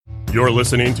You're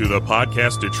listening to the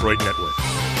Podcast Detroit Network.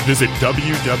 Visit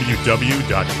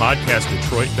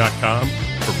www.podcastdetroit.com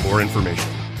for more information.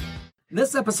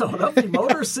 This episode of the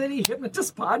Motor City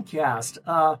Hypnotist Podcast,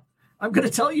 I'm going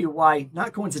to tell you why,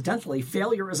 not coincidentally,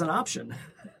 failure is an option.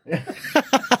 And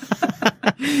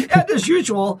as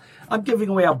usual, I'm giving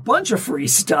away a bunch of free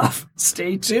stuff.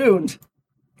 Stay tuned.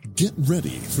 Get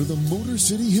ready for the Motor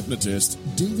City Hypnotist,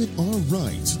 David R.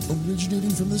 Wright,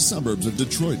 originating from the suburbs of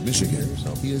Detroit, Michigan.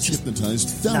 He has hypnotized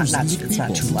thousands of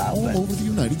people all over the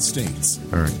United States.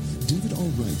 All right. David R.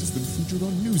 Wright has been featured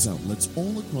on news outlets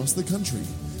all across the country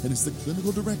and is the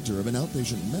clinical director of an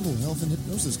outpatient mental health and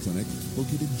hypnosis clinic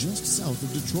located just south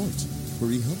of Detroit,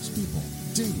 where he helps people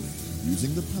daily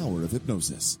using the power of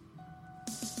hypnosis.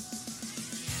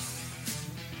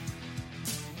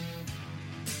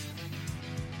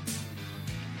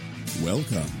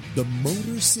 Welcome, the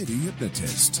Motor City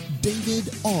Hypnotist, David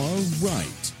R.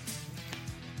 Wright.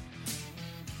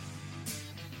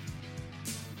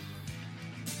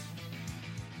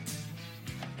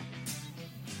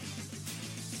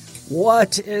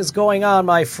 What is going on,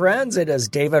 my friends? It is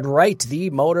David Wright, the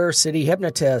Motor City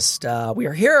Hypnotist. We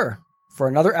are here for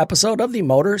another episode of the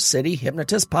Motor City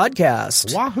Hypnotist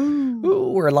Podcast. Wahoo!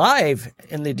 Ooh, we're live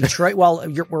in the Detroit. Well,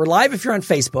 we're live if you're on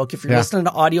Facebook. If you're listening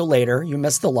to audio later, you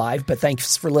missed the live, but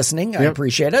thanks for listening. I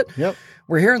appreciate it. Yep.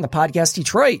 We're here in the Podcast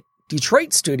Detroit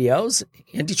studios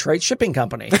in Detroit Shipping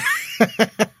Company.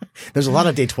 There's a lot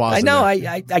of Detroits. I know.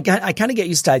 I kind of get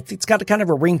used to it. It's got kind of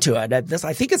a ring to it.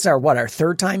 I think it's our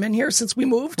third time in here since we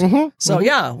moved. Mm-hmm. So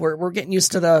yeah, we're getting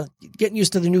used to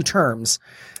the new terms.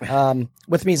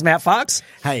 With me is Matt Fox.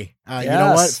 Hey, you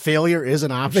know what? Failure is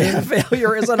an option.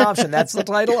 Failure is an option. That's the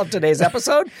title of today's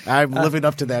episode. I'm living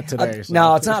up to that today. So.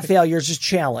 No, it's not failure. It's just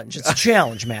challenge. It's a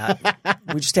challenge, Matt.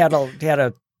 We just had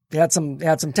some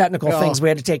technical things we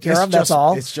had to take care of. That's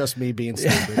all. It's just me being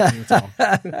stupid. That's all.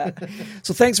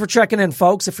 So thanks for checking in,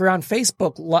 folks. If you're on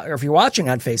Facebook or if you're watching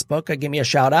on Facebook, give me a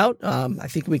shout out. I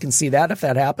think we can see that if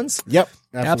that happens. Yep.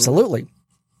 Absolutely.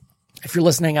 If you're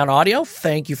listening on audio,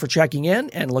 thank you for checking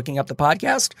in and looking up the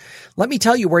podcast. Let me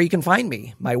tell you where you can find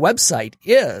me. My website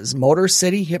is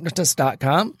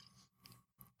motorcityhypnotist.com.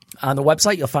 On the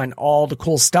website, you'll find all the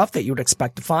cool stuff that you would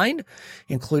expect to find,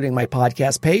 including my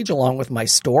podcast page, along with my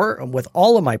store with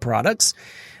all of my products.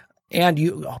 And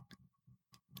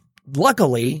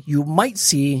luckily, you might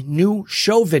see new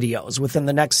show videos within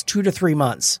the next 2 to 3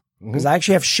 months, because I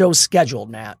actually have shows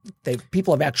scheduled, Matt.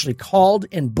 People have actually called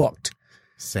and booked.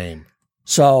 Same.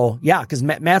 So yeah, because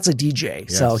Matt's a DJ,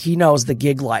 so he knows the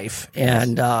gig life.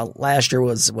 And last year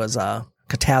was a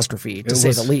catastrophe, to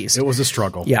say the least. It was a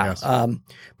struggle. Yeah. Yes.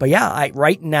 But yeah,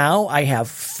 right now I have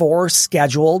 4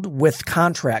 scheduled with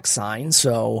contracts signed.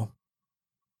 So,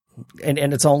 and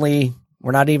it's only,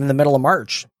 we're not even in the middle of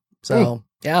March. So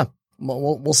yeah,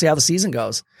 we'll see how the season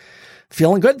goes.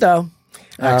 Feeling good though.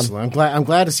 Excellent. I'm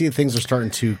glad to see things are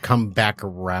starting to come back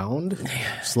around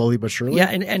slowly but surely. Yeah.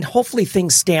 And hopefully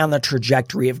things stay on the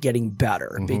trajectory of getting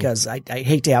better, because I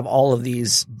hate to have all of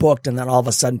these booked and then all of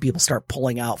a sudden people start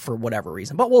pulling out for whatever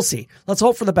reason, but we'll see. Let's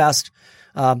hope for the best.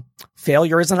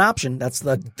 Failure is an option. That's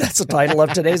the title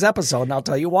of today's episode. And I'll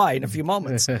tell you why in a few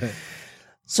moments.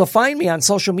 So find me on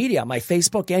social media. My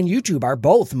Facebook and YouTube are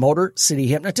both Motor City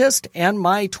Hypnotist, and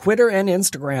my Twitter and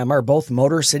Instagram are both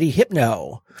Motor City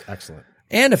Hypno. Excellent.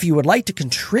 And if you would like to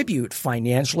contribute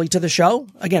financially to the show,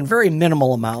 again, very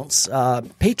minimal amounts.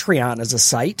 Patreon is a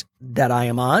site that I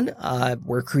am on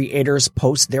where creators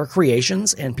post their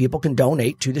creations and people can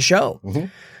donate to the show. You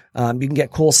can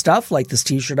get cool stuff like this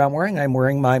T-shirt I'm wearing. I'm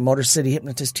wearing my Motor City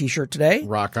Hypnotist T-shirt today.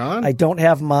 Rock on. I don't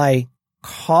have my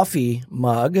coffee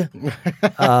mug.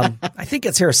 I think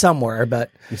it's here somewhere,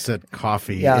 but you said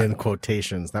coffee in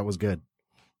quotations. That was good.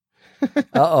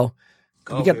 Uh-oh.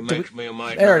 Coffee makes me a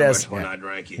mighty there it is. when I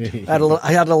drank it. I had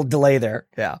a little delay there.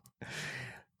 Yeah.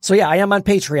 So yeah, I am on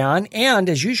Patreon, and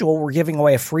as usual, we're giving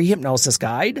away a free hypnosis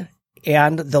guide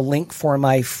and the link for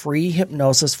my free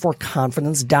Hypnosis for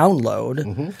Confidence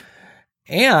download.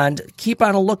 And keep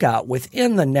on a lookout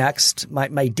within the next,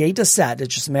 my date is set.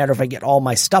 It's just a matter of I get all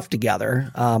my stuff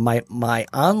together. My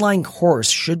online course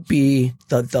should be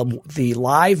the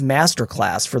live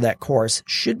masterclass for that course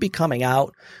should be coming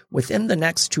out within the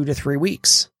next 2 to 3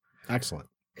 weeks. Excellent.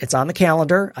 It's on the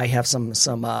calendar. I have some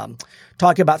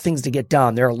talking about things to get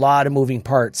done. There are a lot of moving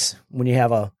parts when you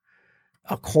have a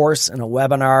course and a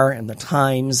webinar and the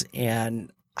times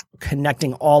and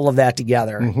connecting all of that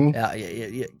together.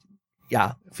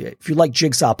 yeah, if you like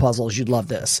jigsaw puzzles, you'd love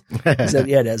this.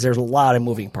 It is. There's a lot of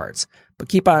moving parts, but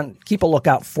keep a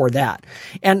lookout for that.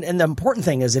 And the important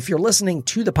thing is if you're listening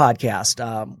to the podcast,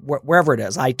 wherever it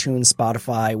is, iTunes,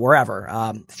 Spotify, wherever,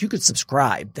 if you could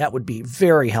subscribe, that would be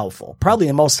very helpful. Probably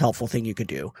the most helpful thing you could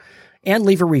do, and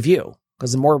leave a review,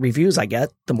 because the more reviews I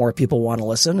get, the more people want to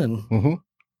listen, and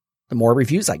the more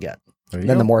reviews I get,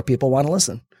 then the more people want to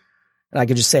listen. And I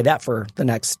could just say that for the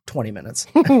next 20 minutes.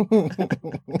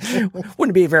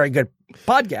 Wouldn't be a very good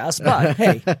podcast, but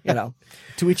hey,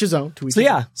 To each his own.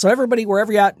 So everybody,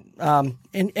 wherever you're at,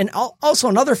 and also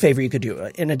another favor you could do,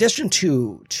 in addition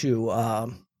to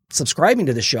subscribing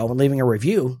to the show and leaving a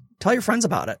review, tell your friends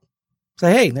about it.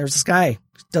 Say, hey, there's this guy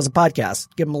who does a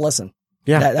podcast. Give him a listen.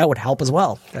 Yeah. That would help as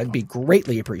well. That'd be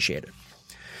greatly appreciated.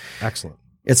 Excellent.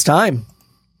 It's time.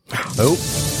 Oh.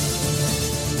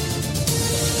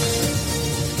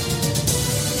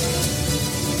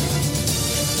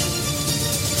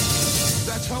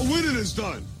 That's how winning is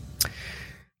done.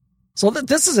 So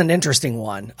this is an interesting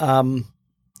one.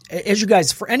 As you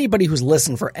guys, for anybody who's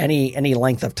listened for any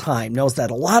length of time, knows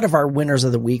that a lot of our winners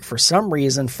of the week, for some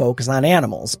reason, focus on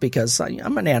animals, because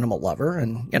I'm an animal lover,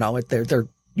 and they're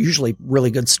usually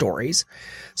really good stories.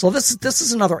 So this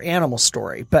is another animal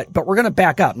story, but we're going to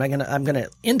back up, and I'm going to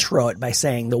intro it by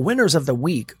saying the winners of the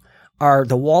week are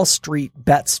the Wall Street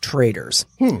Bets traders.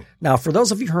 Now, for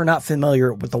those of you who are not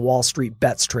familiar with the Wall Street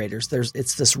Bets traders,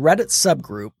 it's this Reddit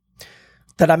subgroup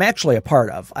that I'm actually a part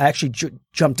of. I actually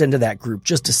jumped into that group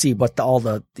just to see what all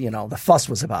the fuss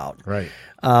was about. Right.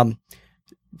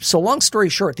 So long story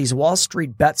short, these Wall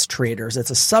Street Bets traders,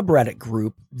 it's a subreddit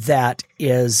group that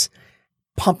is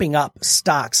pumping up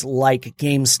stocks like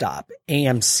GameStop,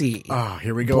 AMC,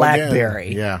 Here we go. BlackBerry,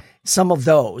 Again. Yeah. some of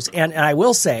those. And I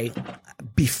will say,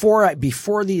 before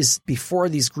these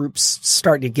groups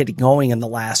started getting going in the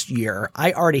last year,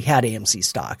 I already had AMC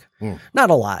stock. Not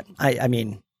a lot. I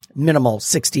mean, minimal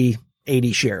 60,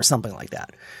 80 shares, something like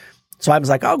that. So I was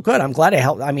like, oh, good. I'm glad I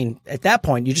helped. I mean, at that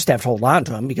point, you just have to hold on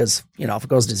to them, because, if it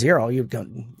goes to zero, you go,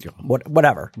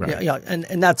 whatever. Right.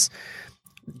 And that's,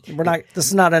 this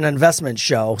is not an investment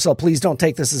show, so please don't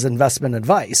take this as investment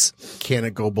advice. Can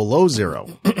it go below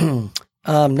zero?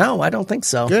 No, I don't think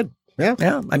so. Good. Yeah.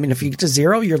 Yeah. I mean, if you get to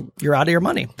zero, you're out of your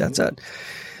money. That's it.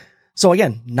 So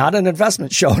again, not an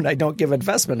investment show, and I don't give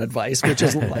investment advice, which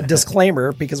is a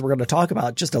disclaimer, because we're going to talk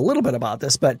about just a little bit about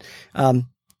this. But the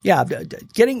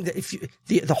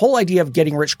whole idea of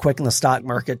getting rich quick in the stock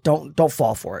market, don't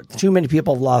fall for it. Too many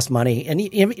people have lost money, and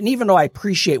even though I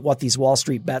appreciate what these Wall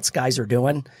Street Bets guys are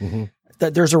doing,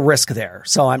 that there's a risk there.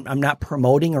 So I'm not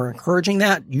promoting or encouraging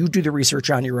that. You do the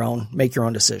research on your own, make your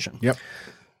own decision. Yep.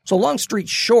 So long story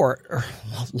short,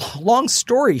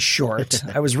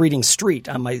 I was reading Street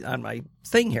on my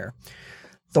thing here.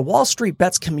 The Wall Street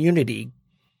Bets community,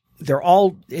 it's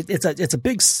a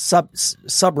big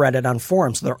subreddit on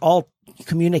forums. So they're all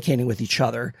communicating with each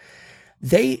other.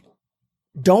 They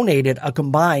donated a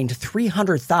combined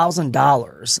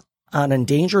 $300,000 on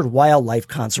endangered wildlife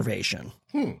conservation.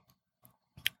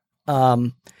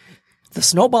 The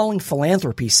snowballing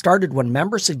philanthropy started when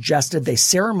members suggested they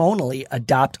ceremonially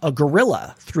adopt a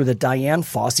gorilla through the Dian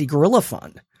Fossey Gorilla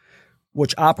Fund,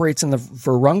 which operates in the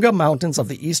Virunga Mountains of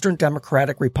the Eastern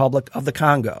Democratic Republic of the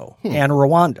Congo and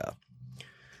Rwanda.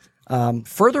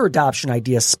 Further adoption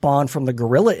ideas spawned from the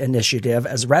Gorilla Initiative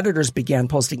as Redditors began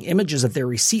posting images of their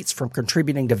receipts from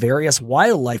contributing to various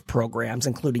wildlife programs,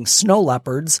 including snow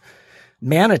leopards,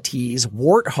 manatees,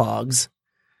 warthogs,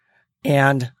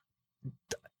 and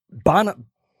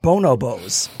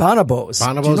bonobos.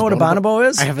 Do you know what a bonobo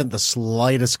is? I haven't the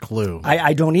slightest clue.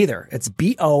 I don't either. It's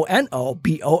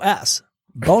BONOBOS.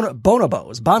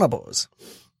 Bonobos.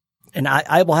 And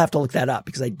I will have to look that up,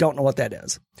 because I don't know what that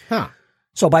is. Huh.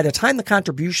 So by the time the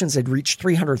contributions had reached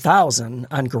 300,000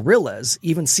 on gorillas,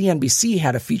 even CNBC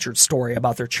had a featured story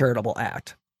about their charitable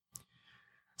act.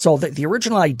 So the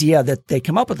original idea that they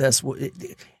come up with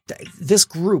this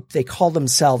group, they call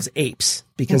themselves apes,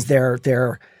 because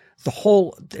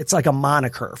it's like a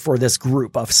moniker for this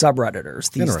group of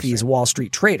subredditors, these Wall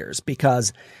Street traders,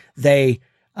 because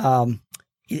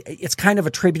it's kind of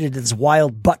attributed to this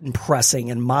wild button pressing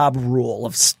and mob rule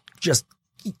of just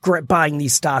buying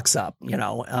these stocks up,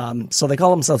 so they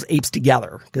call themselves apes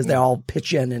together, because they all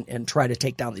pitch in and try to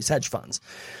take down these hedge funds.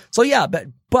 So yeah,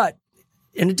 but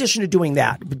in addition to doing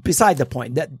that, beside the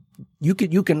point, that you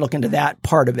can look into that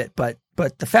part of it, but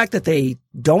the fact that they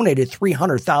donated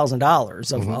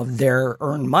 $300,000 of their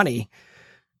earned money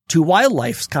to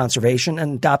wildlife conservation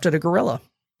and adopted a gorilla.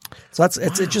 So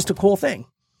it's just a cool thing.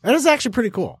 That is actually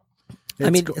pretty cool.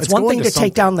 It's one thing to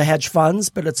take down the hedge funds,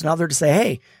 but it's another to say,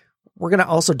 hey, we're going to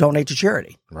also donate to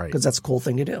charity. Right. Because that's a cool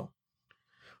thing to do.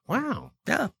 Wow.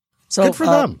 Yeah. So Good for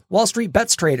them. Wall Street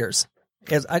Bets Traders.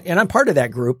 And I'm part of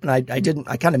that group, and I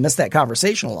kind of missed that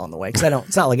conversation along the way because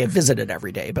it's not like I visited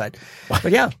every day, but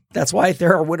yeah, that's why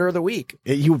they're our winner of the week.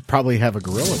 You would probably have a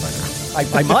gorilla by now.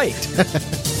 I might.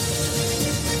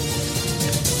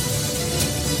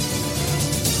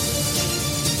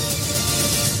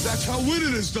 That's how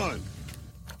winning is done.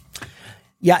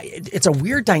 Yeah, it's a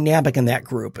weird dynamic in that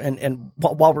group. And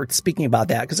while we're speaking about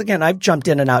that, because again, I've jumped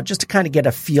in and out just to kind of get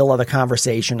a feel of the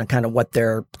conversation and kind of what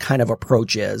their kind of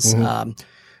approach is. Mm-hmm.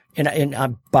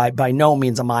 And by no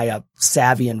means am I a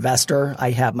savvy investor.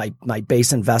 I have my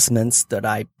base investments that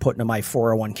I put into my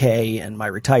 401k and my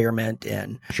retirement,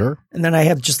 and sure. And then I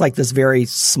have just like this very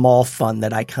small fund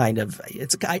that I kind of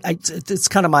it's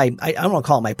kind of my I don't want to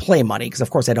call it my play money because of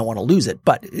course I don't want to lose it,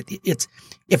 but it's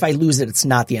if I lose it, it's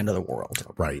not the end of the world.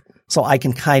 Right. So I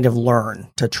can kind of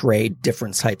learn to trade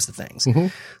different types of things. Mm-hmm.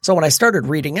 So when I started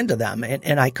reading into them,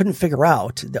 and I couldn't figure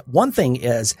out that one thing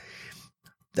is.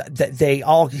 That they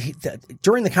all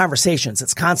during the conversations,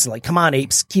 it's constantly, come on,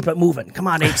 apes, keep it moving. Come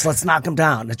on, apes, let's knock them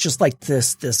down. It's just like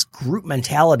this group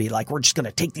mentality. Like we're just going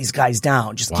to take these guys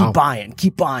down. Just keep buying.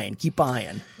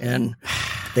 And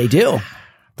they do.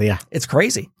 Yeah. It's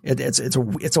crazy.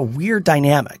 It's a weird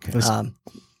dynamic.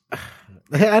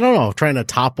 I don't know, trying to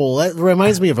topple. It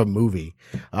reminds me of a movie,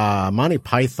 Monty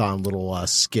Python little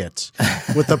skit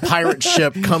with the pirate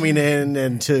ship coming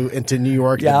into New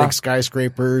York, the big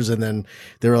skyscrapers, and then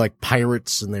they were like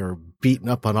pirates and they were beating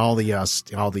up on all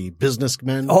the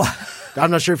businessmen. Oh,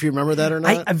 I'm not sure if you remember that or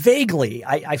not. I vaguely.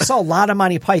 I saw a lot of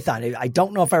Monty Python. I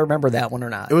don't know if I remember that one or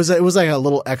not. It was like a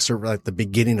little excerpt, like the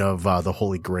beginning of the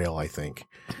Holy Grail, I think.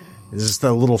 It's just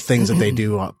the little things that they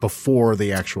do before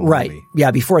the actual movie.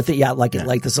 Yeah, before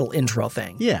like this little intro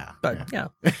thing. Yeah. But yeah.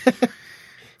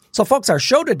 So folks, our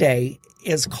show today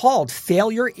is called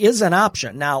Failure is an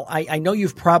Option. Now, I know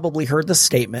you've probably heard the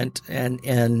statement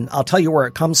and I'll tell you where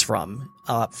it comes from.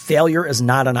 Failure is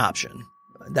not an option.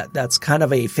 That's kind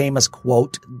of a famous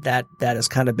quote that has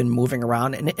kind of been moving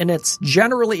around and it's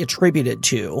generally attributed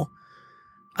to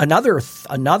another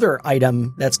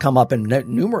item that's come up in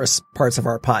numerous parts of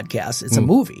our podcast. It's a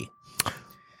movie.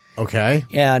 Okay.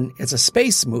 And it's a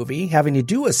space movie having to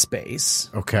do with space.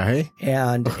 Okay.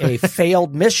 And a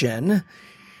failed mission.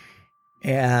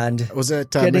 And was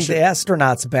it getting the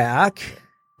astronauts back?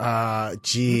 Apollo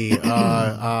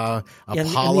in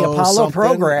the Apollo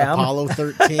program. Apollo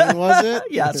 13, was it?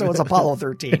 Yeah, so it's Apollo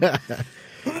 13.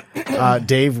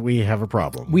 Dave, we have a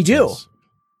problem. We do.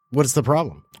 What's the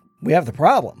problem? We have the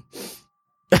problem.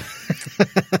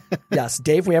 Yes,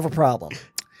 Dave, we have a problem.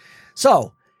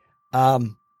 So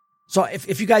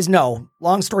if you guys know,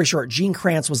 long story short, Gene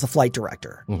Kranz was the flight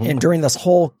director. Mm-hmm. And during this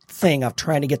whole thing of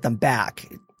trying to get them back,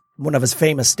 one of his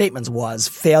famous statements was,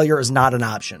 failure is not an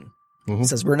option. Mm-hmm. He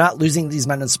says, we're not losing these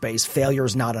men in space. Failure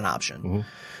is not an option.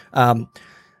 Mm-hmm.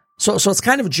 So it's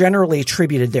kind of generally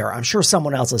attributed there. I'm sure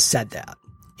someone else has said that.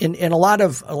 In a lot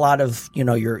of,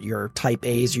 your type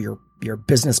A's or your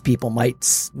business people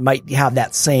might have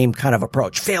that same kind of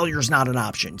approach. Failure is not an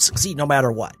option. Succeed no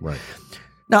matter what. Right.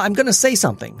 Now, I'm going to say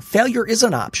something. Failure is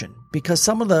an option because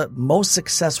some of the most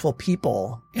successful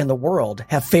people in the world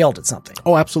have failed at something.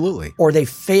 Oh, absolutely. Or they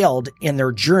failed in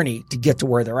their journey to get to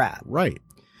where they're at. Right.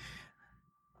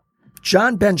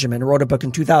 John Benjamin wrote a book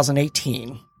in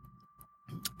 2018,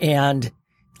 and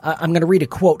I'm going to read a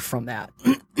quote from that.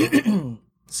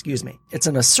 Excuse me. It's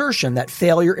an assertion that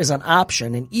failure is an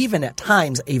option and even at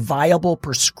times a viable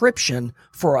prescription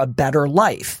for a better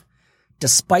life,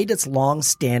 despite its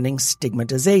long-standing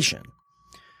stigmatization.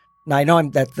 Now, I know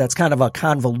that's kind of a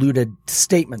convoluted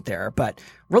statement there, but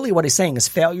really what he's saying is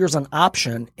failure is an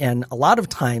option and a lot of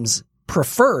times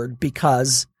preferred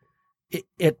because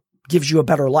it gives you a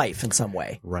better life in some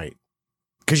way. Right.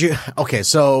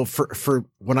 So for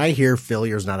when I hear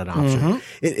failure is not an option,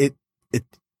 mm-hmm.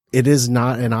 It is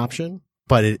not an option,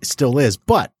 but it still is.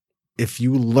 But if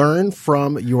you learn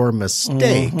from your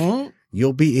mistake, mm-hmm.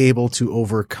 you'll be able to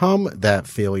overcome that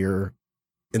failure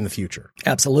in the future.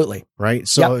 Absolutely. Right.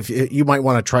 So if you might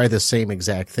want to try the same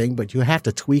exact thing, but you have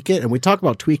to tweak it. And we talk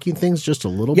about tweaking things just a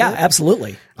little bit. Yeah,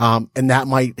 absolutely. And that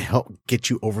might help get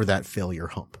you over that failure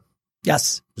hump.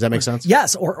 Yes. Does that make sense?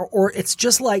 Yes. Or it's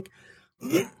just like,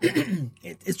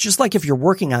 if you're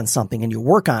working on something and you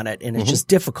work on it and it's mm-hmm. just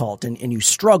difficult and you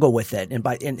struggle with it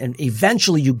and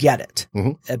eventually you get it,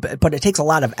 mm-hmm. but it takes a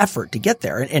lot of effort to get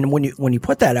there. And when you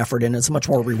put that effort in, it's much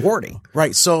more rewarding.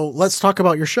 Right. So let's talk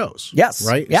about your shows. Yes.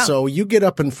 Right. Yeah. So you get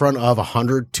up in front of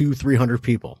 100, 200, 300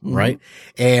 people, mm-hmm. right?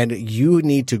 And you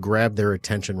need to grab their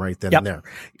attention right then and there.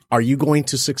 are you going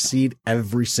to succeed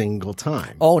every single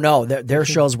time? Oh no, there are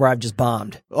shows where I've just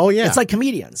bombed. Oh yeah. It's like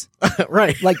comedians.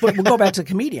 Right. Like we'll go back to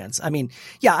comedians. I mean,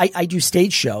 yeah, I do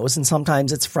stage shows and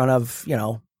sometimes it's in front of,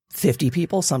 50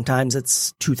 people. Sometimes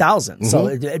it's 2,000. So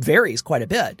it varies quite a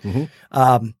bit.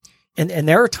 And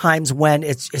there are times when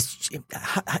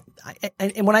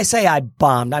and when I say I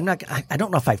bombed, I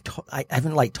don't know if I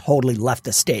haven't like totally left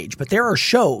the stage, but there are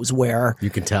shows where you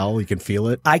can tell, you can feel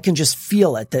it. I can just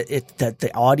feel it that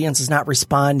the audience is not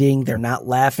responding. They're not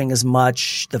laughing as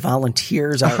much. The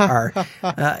volunteers are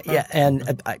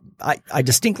and I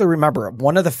distinctly remember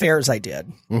one of the fairs I did.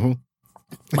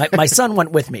 My son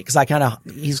went with me because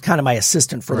he's kind of my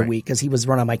assistant for the week because he was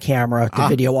running my camera to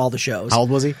video all the shows. How old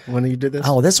was he when you did this?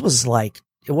 Oh, this was it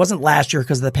wasn't last year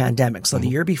because of the pandemic. So the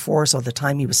year before, so the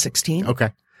time he was 16.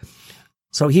 Okay.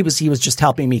 So he was just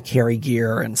helping me carry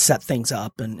gear and set things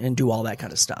up and do all that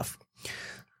kind of stuff.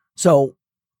 So,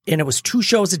 and it was 2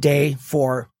 shows a day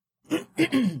for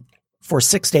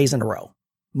 6 days in a row,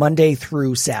 Monday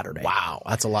through Saturday. Wow.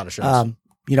 That's a lot of shows.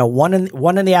 One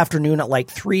in the afternoon at like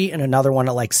 3 and another one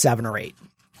at like 7 or 8.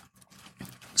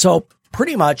 So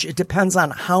pretty much it depends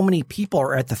on how many people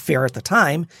are at the fair at the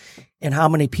time and how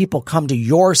many people come to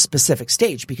your specific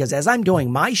stage. Because as I'm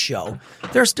doing my show,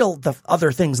 there's still the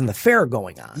other things in the fair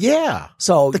going on. Yeah.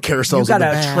 So the carousels you got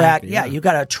to in the back, attract, you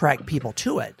got to attract people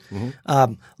to it.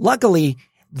 Luckily,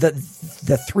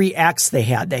 the 3 acts they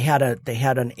had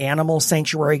an animal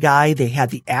sanctuary guy. They had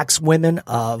the axe women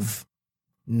of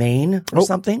Maine or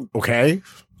something. Okay.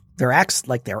 They're axe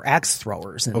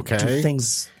throwers and do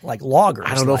things like loggers.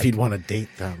 I don't know if you'd want to date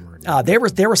them or not. They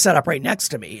were set up right next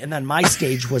to me, and then my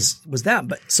stage was them.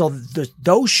 But so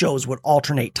those shows would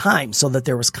alternate time so that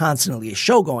there was constantly a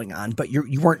show going on, but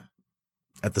you weren't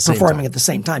at the same performing time. at the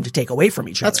same time to take away from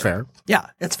each other. That's fair.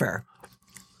 Yeah, it's fair.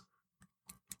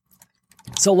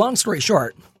 So long story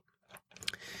short,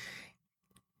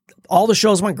 all the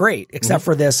shows went great except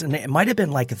for this, and it might have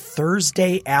been like a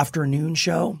Thursday afternoon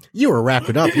show. You were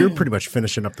wrapping up. You were pretty much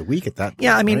finishing up the week at that point.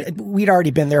 Yeah, I mean, right? we'd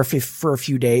already been there for a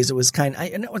few days. It was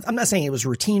I'm not saying it was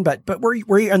routine, but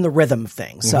we're in the rhythm of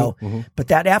things. So, but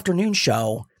that afternoon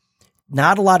show,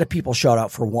 not a lot of people showed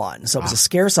up for one. So it was a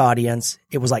scarce audience.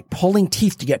 It was like pulling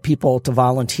teeth to get people to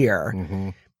volunteer.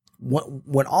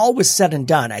 When all was said and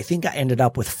done, I think I ended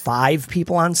up with 5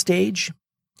 people on stage.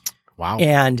 Wow.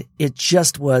 And it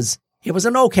was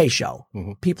an okay show.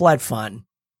 People had fun.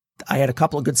 I had a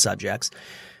couple of good subjects,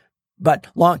 but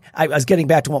I was getting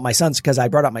back to what my son's, because I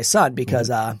brought up my son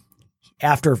because,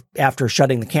 after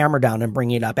shutting the camera down and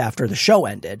bringing it up after the show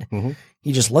ended,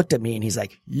 he just looked at me and he's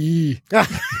like, "Yee."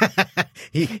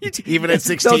 Even at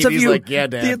 16, he's like, "Yeah,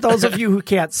 Dad." Those of you who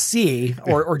can't see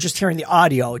or just hearing the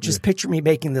audio, just picture me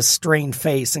making this strained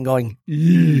face and going,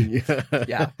 "Yee."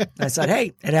 Yeah. I said,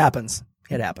 "Hey, it happens.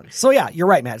 It happens." So yeah, you're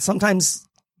right, Matt. Sometimes,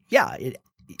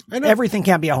 everything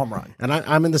can't be a home run. And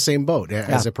I'm in the same boat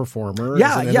as a performer.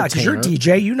 Yeah, because you're a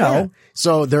DJ, Yeah.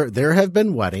 So there have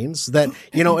been weddings that,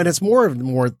 and it's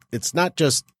more, it's not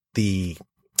just the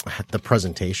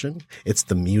presentation, it's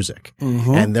the music.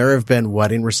 And there have been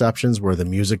wedding receptions where the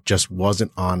music just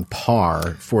wasn't on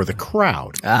par for the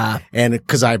crowd. And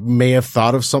because I may have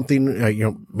thought of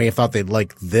something, may have thought they'd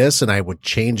like this and I would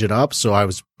change it up. So I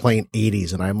was playing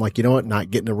 80s and I'm like, you know what? Not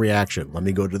getting a reaction. Let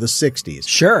me go to the 60s.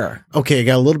 Sure. Okay. I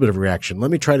got a little bit of a reaction. Let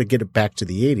me try to get it back to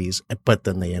the 80s. But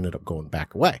then they ended up going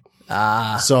back away.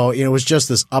 So, it was just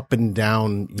this up and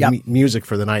down music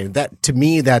for the night. That, to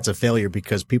me, that's a failure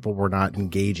because people were not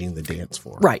engaging the dance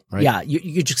floor. Right. Yeah.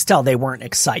 You just tell they weren't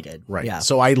excited. Right. Yeah.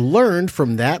 So I learned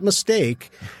from that mistake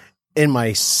in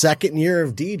my second year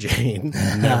of DJing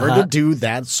never to do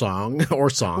that song or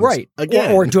songs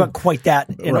again. Or do it quite that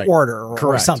in order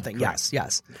or something. Correct.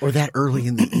 Yes. Or that early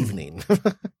in the evening.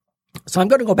 So I'm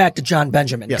going to go back to John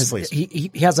Benjamin. Yes, please.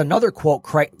 He has another quote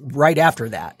right after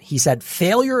that. He said,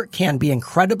 "Failure can be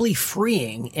incredibly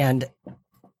freeing and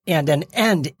an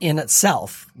end in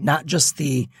itself, not just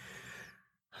the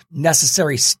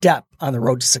necessary step on the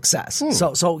road to success."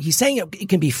 So he's saying it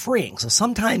can be freeing. So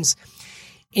sometimes,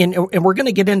 and we're going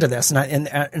to get into this,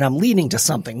 and I'm leading to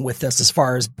something with this as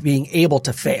far as being able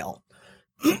to fail.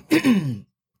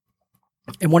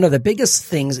 And one of the biggest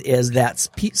things is that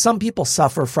some people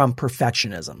suffer from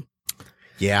perfectionism.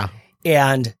 Yeah.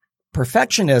 And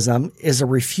perfectionism is a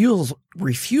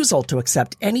refusal to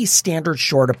accept any standard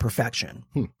short of perfection,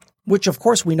 which of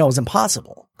course we know is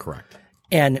impossible. Correct.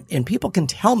 And people can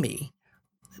tell me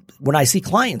when I see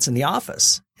clients in the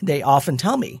office, they often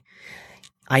tell me,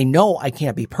 I know I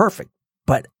can't be perfect,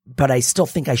 but I still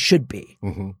think I should be.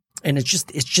 And it's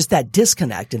just that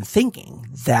disconnect in thinking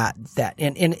that,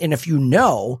 and if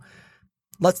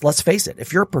let's face it.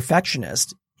 If you're a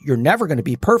perfectionist, you're never going to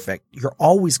be perfect. You're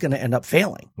always going to end up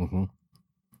failing. Mm-hmm.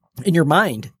 In your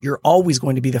mind, you're always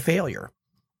going to be the failure.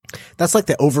 That's like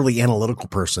the overly analytical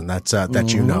person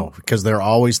that you know, because they're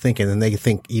always thinking, and they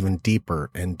think even deeper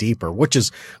and deeper, which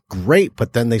is great.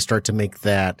 But then they start to make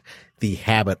that the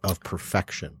habit of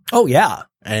perfection. Oh yeah.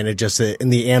 And it just, in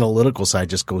the analytical side,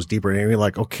 just goes deeper. And you're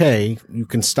like, okay, you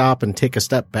can stop and take a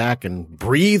step back and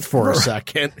breathe for a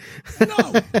second.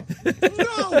 No,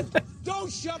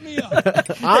 don't shut me up.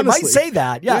 They might say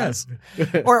that, yes.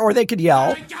 Or they could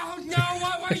yell. I don't know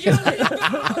what we're yelling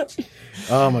about.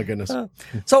 Oh my goodness.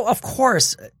 So of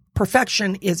course,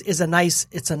 perfection is a nice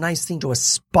thing to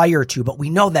aspire to, but we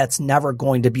know that's never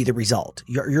going to be the result.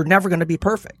 You're never going to be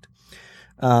perfect.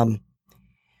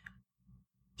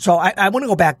 So I want to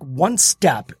go back one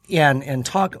step and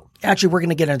talk. Actually, we're going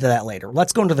to get into that later.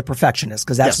 Let's go into the perfectionist,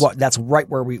 because that's right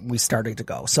where we started to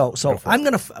go. So I'm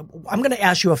going to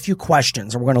ask you a few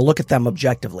questions, and we're going to look at them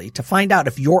objectively to find out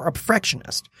if you're a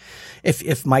perfectionist.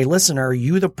 If my listener,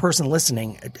 you the person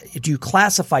listening, do you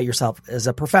classify yourself as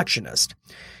a perfectionist?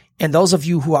 And those of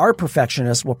you who are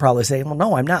perfectionists will probably say, well,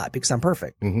 no, I'm not, because I'm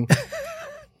perfect. Mm-hmm.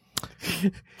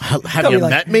 Have you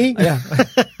met me? Yeah.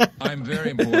 I'm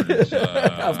very important.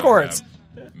 Of course.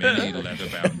 I have many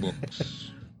leather-bound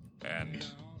books, and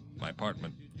my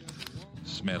apartment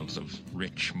smells of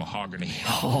rich mahogany.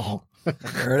 Oh,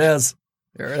 there it is.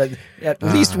 There it is. At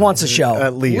least once a show.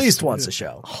 At least once a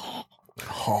show.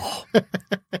 Oh.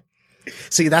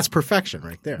 See, that's perfection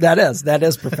right there. That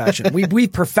is perfection. We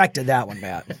perfected that one,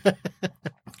 Matt.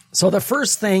 So the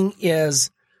first thing is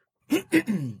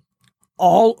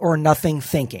all or nothing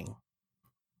thinking.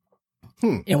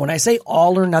 And when I say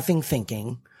all or nothing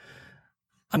thinking,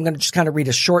 I'm going to just kind of read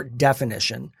a short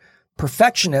definition.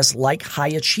 Perfectionists, like high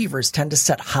achievers, tend to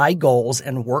set high goals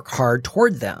and work hard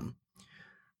toward them.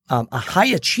 A high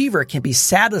achiever can be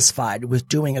satisfied with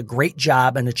doing a great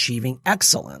job and achieving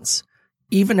excellence,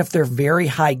 even if their very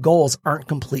high goals aren't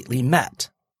completely met.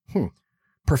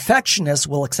 Perfectionists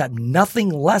will accept nothing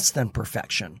less than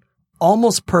perfection.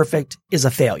 Almost perfect is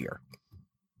a failure.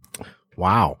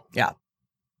 Wow. Yeah.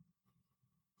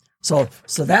 So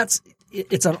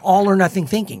it's an all or nothing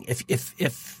thinking.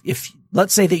 If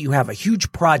let's say that you have a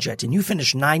huge project and you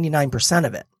finish 99%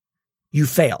 of it, you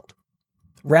failed.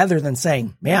 Rather than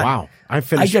saying, man, wow, I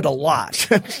did a lot.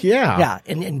 Yeah. Yeah.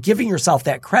 And giving yourself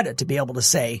that credit to be able to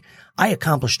say, I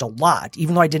accomplished a lot,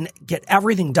 even though I didn't get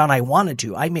everything done I wanted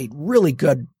to. I made a really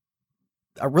good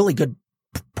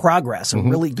progress, a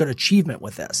really good achievement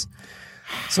with this.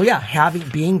 So yeah,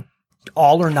 being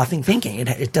all or nothing thinking.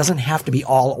 It doesn't have to be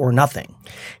all or nothing.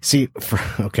 See,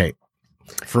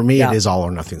 for me, it is all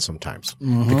or nothing sometimes,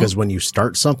 because when you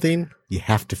start something, you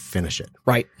have to finish it.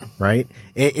 Right. Right.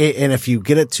 And if you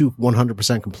get it to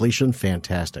 100% completion,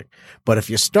 fantastic. But if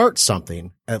you start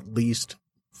something, at least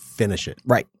finish it.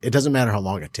 Right. It doesn't matter how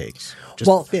long it takes.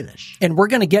 Just finish. And we're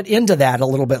going to get into that a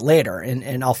little bit later,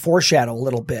 and I'll foreshadow a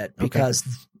little bit, because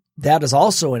that is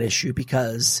also an issue,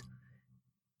 because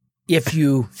if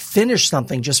you finish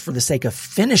something just for the sake of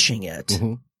finishing it,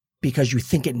 because you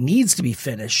think it needs to be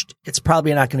finished, it's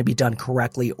probably not going to be done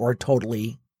correctly or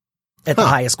totally at the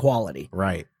highest quality.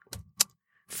 Right.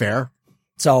 Fair.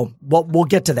 So we'll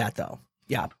get to that though.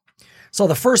 Yeah. So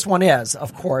the first one is,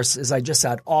 of course, as I just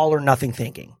said, all or nothing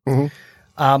thinking.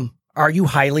 Are you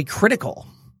highly critical?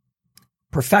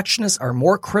 Perfectionists are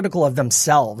more critical of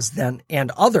themselves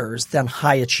and others than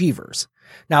high achievers.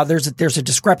 Now there's a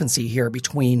discrepancy here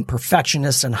between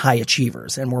perfectionists and high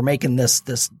achievers, and we're making this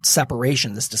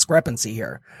separation, this discrepancy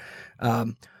here.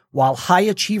 While high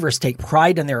achievers take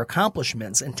pride in their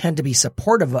accomplishments and tend to be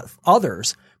supportive of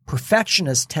others,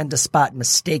 perfectionists tend to spot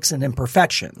mistakes and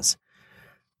imperfections.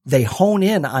 They hone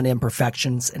in on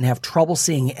imperfections and have trouble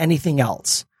seeing anything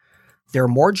else. They're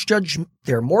more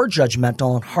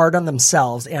judgmental and hard on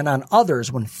themselves and on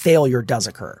others when failure does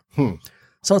occur.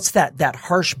 So it's that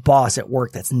harsh boss at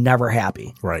work that's never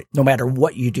happy, right? No matter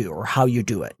what you do or how you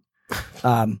do it.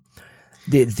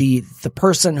 The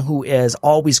person who is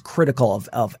always critical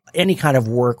of any kind of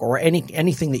work or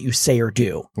anything that you say or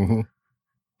do.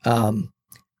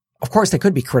 Of course, they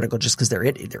could be critical just because they're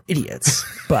idiots,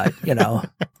 but you know.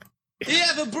 You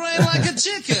have a brain like a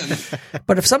chicken.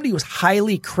 But if somebody was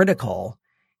highly critical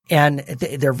and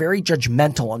they're very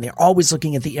judgmental and they're always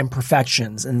looking at the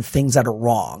imperfections and things that are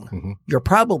wrong, you're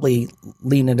probably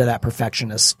leaning into that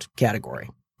perfectionist category.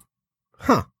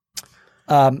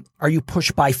 Are you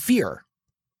pushed by fear?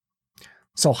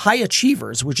 So high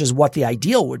achievers, which is what the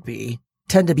ideal would be,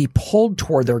 tend to be pulled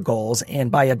toward their goals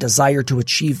and by a desire to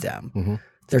achieve them.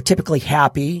 They're typically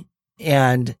happy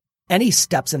and any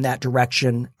steps in that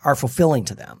direction are fulfilling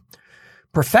to them.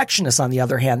 Perfectionists, on the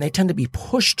other hand, they tend to be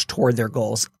pushed toward their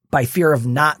goals by fear of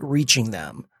not reaching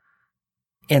them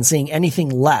and seeing anything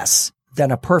less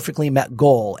than a perfectly met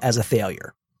goal as a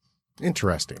failure.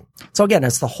 Interesting. So again,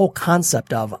 it's the whole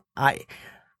concept of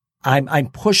I'm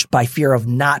pushed by fear of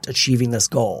not achieving this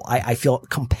goal. I feel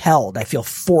compelled. I feel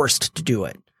forced to do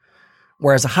it.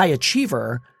 Whereas a high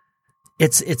achiever,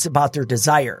 it's about their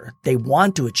desire. They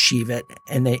want to achieve it,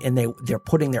 and they're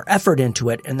putting their effort into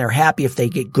it, and they're happy if they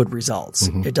get good results.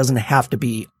 Mm-hmm. It doesn't have to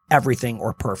be everything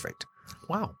or perfect.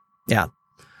 Wow. Yeah.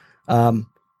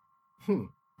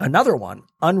 Another one,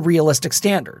 unrealistic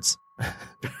standards.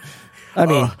 I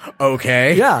mean,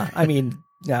 okay. yeah, I mean,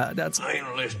 yeah, that's. I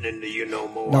ain't listening to you no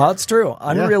more. No, it's true.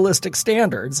 Unrealistic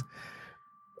standards.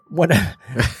 When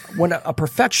a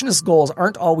perfectionist's goals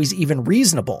aren't always even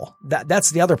reasonable,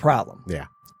 that's the other problem. Yeah.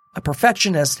 A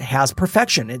perfectionist has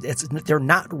perfection. They're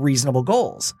not reasonable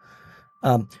goals.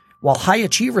 While high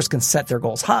achievers can set their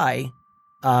goals high,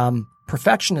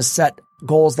 perfectionists set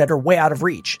goals that are way out of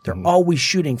reach. They're always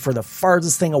shooting for the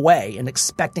farthest thing away and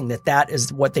expecting that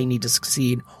is what they need to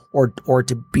succeed or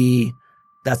to be.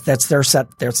 That's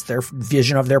their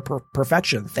vision of their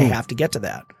perfection. They have to get to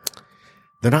that.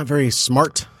 They're not very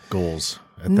smart goals.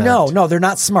 No, they're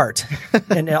not smart.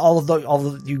 And all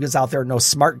of you guys out there know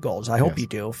SMART goals. I hope you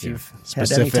do. If you've had any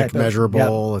Specific, type of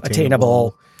measurable,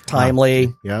 attainable,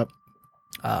 timely. Yep.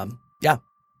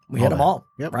 We hit them all.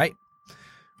 Yep. Right.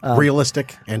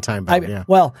 Realistic and time bound. Yeah.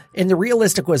 Well, and the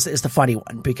realistic is the funny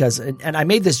one because, and I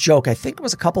made this joke, I think it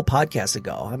was a couple podcasts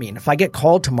ago. I mean, if I get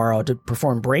called tomorrow to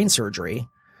perform brain surgery,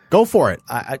 Go for it.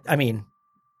 I mean,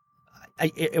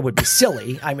 it would be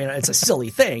silly. I mean, it's a silly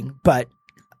thing, but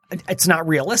it's not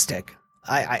realistic.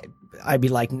 I'd be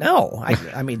like, no.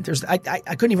 I mean, I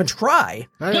couldn't even try.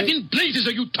 What in blazes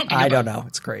are you talking about? I don't know.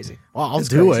 It's crazy. Well, I'll It's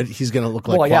do crazy. it. He's going to look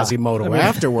like Well, yeah. Quasimodo I mean-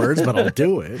 afterwards, but I'll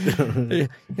do it.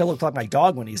 He'll look like my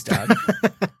dog when he's done.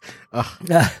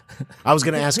 I was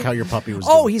going to ask how your puppy was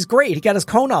Oh, doing. he's great. He got his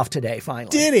cone off today, finally.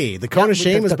 Did he? The cone of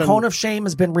shame has the been... cone of shame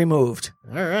has been removed.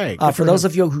 All right. For those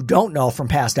of you who don't know from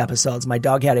past episodes, my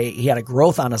dog had a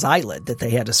growth on his eyelid that they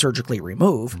had to surgically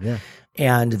remove. Yeah.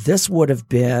 And this would have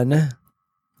been,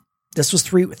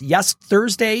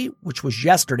 Thursday, which was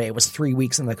yesterday, was 3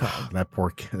 weeks in the cone. That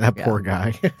poor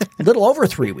guy. A little over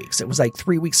 3 weeks. It was like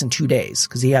 3 weeks and 2 days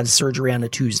because he had surgery on a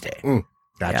Tuesday.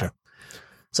 Gotcha. Yeah.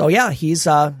 So yeah, he's,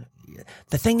 the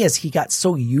thing is he got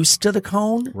so used to the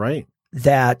cone Right.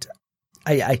 that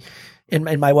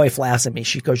and my wife laughs at me.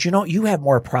 She goes, you have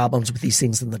more problems with these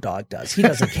things than the dog does. He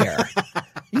doesn't care.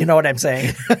 You know what I'm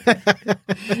saying?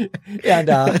 And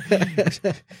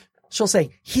she'll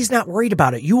say, he's not worried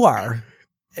about it. You are.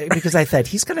 Because I thought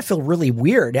he's going to feel really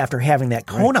weird after having that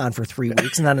cone on for 3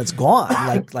 weeks and then it's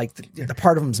gone. Like the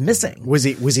part of him's missing. Was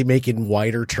he making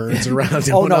wider turns around?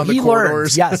 Oh no, on the he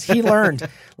corridors? learned. Yes, he learned.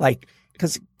 Like,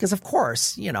 because of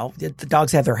course, the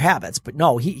dogs have their habits, but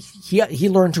no, he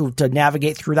learned to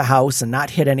navigate through the house and not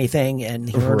hit anything, and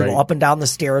he learned to go up and down the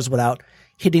stairs without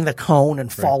hitting the cone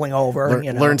and falling over.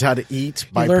 Learned how to eat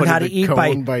by he learned putting how to the eat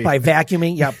cone by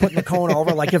vacuuming. Yeah, putting the cone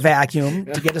over like a vacuum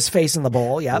to get his face in the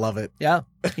bowl. Yeah, Love it. Yeah,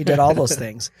 he did all those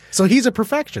things. So he's a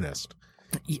perfectionist.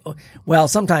 Well,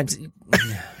 sometimes,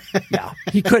 yeah,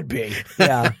 he could be.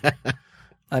 Yeah.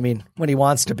 I mean, when he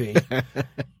wants to be.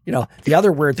 The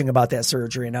other weird thing about that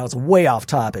surgery, and now it's way off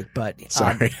topic, but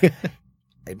Sorry.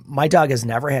 My dog has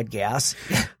never had gas.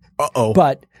 Uh-oh.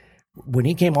 But when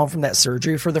he came home from that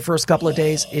surgery for the first couple of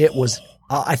days, it was,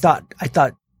 I thought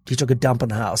he took a dump in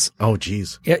the house. Oh,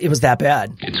 geez. It was that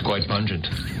bad. It's quite pungent.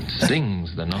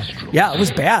 Stings the nostrils. Yeah, it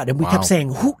was bad. And we Wow. kept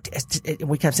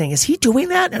saying, is he doing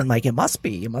that? And I'm like, it must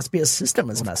be. It must be his system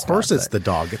is messed up. Of course it's the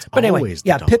dog. It's But anyway, always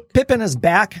yeah, the dog. Pippin is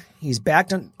back. He's back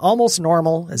to almost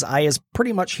normal. His eye is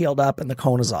pretty much healed up and the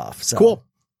cone is off. So Cool.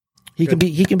 He can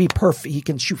be perfect. He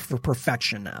can shoot for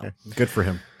perfection now. Good for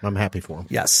him. I'm happy for him.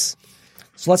 Yes.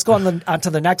 So let's go on to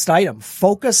the next item.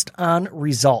 Focused on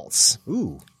results.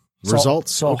 Ooh. So-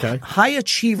 Results. So okay. high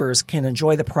achievers can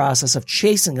enjoy the process of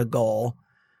chasing a goal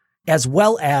as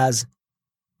well as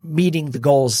meeting the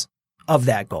goals of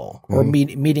that goal or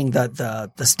meeting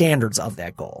the standards of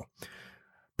that goal.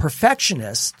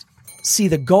 Perfectionists see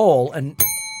the goal and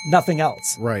nothing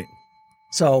else. Right.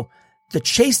 So the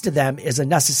chase to them is a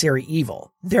necessary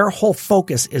evil. Their whole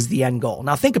focus is the end goal.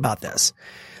 Now think about this.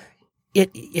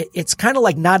 It's kind of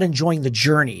like not enjoying the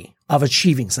journey of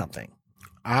achieving something.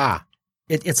 Ah.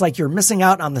 It's like you're missing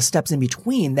out on the steps in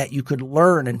between that you could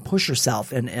learn and push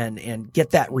yourself and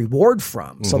get that reward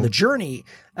from. So the journey,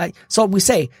 so we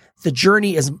say the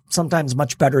journey is sometimes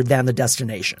much better than the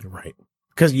destination. Right.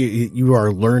 because you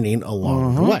are learning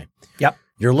along the way. Yep.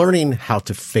 You're learning how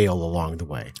to fail along the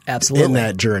way. Absolutely. In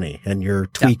that journey, and you're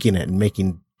tweaking it and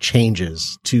making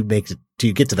changes to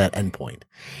get to that end point,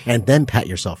 and then pat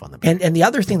yourself on the back. And the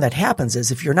other thing that happens is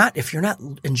if you're not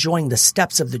enjoying the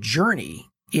steps of the journey,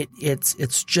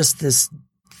 it's just this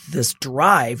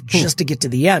drive just to get to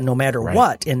the end no matter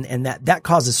what. And that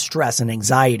causes stress and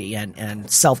anxiety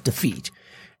and self-defeat.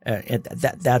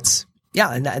 That's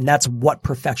what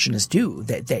perfectionists do.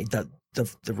 The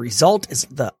result is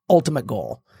the ultimate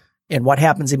goal, and what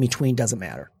happens in between doesn't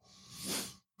matter.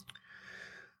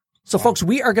 So folks,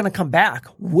 we are going to come back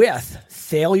with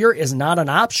Failure is Not an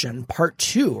Option, Part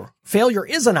 2. Failure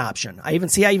is an option. I even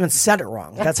said it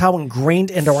wrong. That's how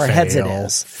ingrained into our heads it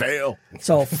is. Fail.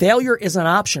 So Failure is an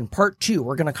Option, Part 2.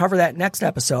 We're going to cover that next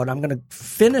episode. I'm going to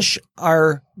finish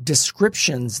our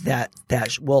descriptions that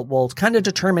will kind of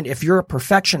determine if you're a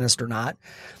perfectionist or not.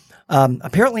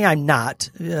 Apparently I'm not,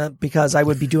 because I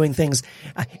would be doing things.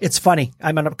 It's funny.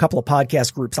 I'm on a couple of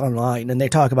podcast groups online and they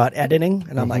talk about editing,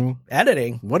 and I'm like,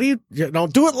 editing? What do you do it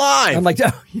live? I'm like,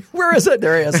 where is it?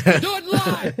 There he is. Do it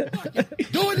live.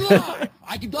 Do it live.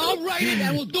 I'll write it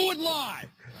and we'll do it live.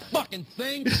 Fucking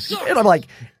thing sucks. And I'm like,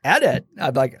 edit?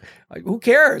 I'm like, who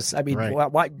cares? I mean,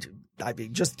 why? I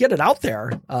mean, just get it out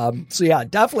there. So yeah,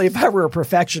 definitely. If I were a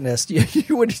perfectionist,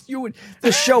 you would.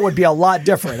 This show would be a lot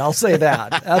different. I'll say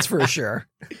that. That's for sure.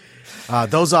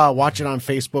 Those watching on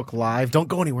Facebook Live, don't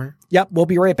go anywhere. Yep, we'll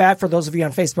be right back. For those of you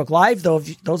on Facebook Live,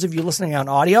 those of you listening on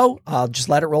audio, just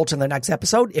let it roll to the next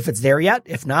episode if it's there yet.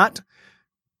 If not,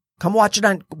 come back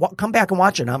and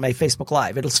watch it on my Facebook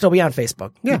Live. It'll still be on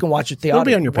Facebook. Yeah. You can watch it. It'll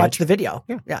be on your page. Watch the video.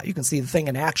 Yeah, you can see the thing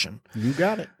in action. You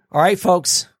got it. All right,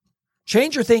 folks.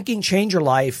 Change your thinking, change your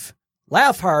life.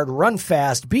 Laugh hard, run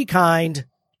fast, be kind.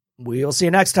 We'll see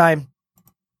you next time.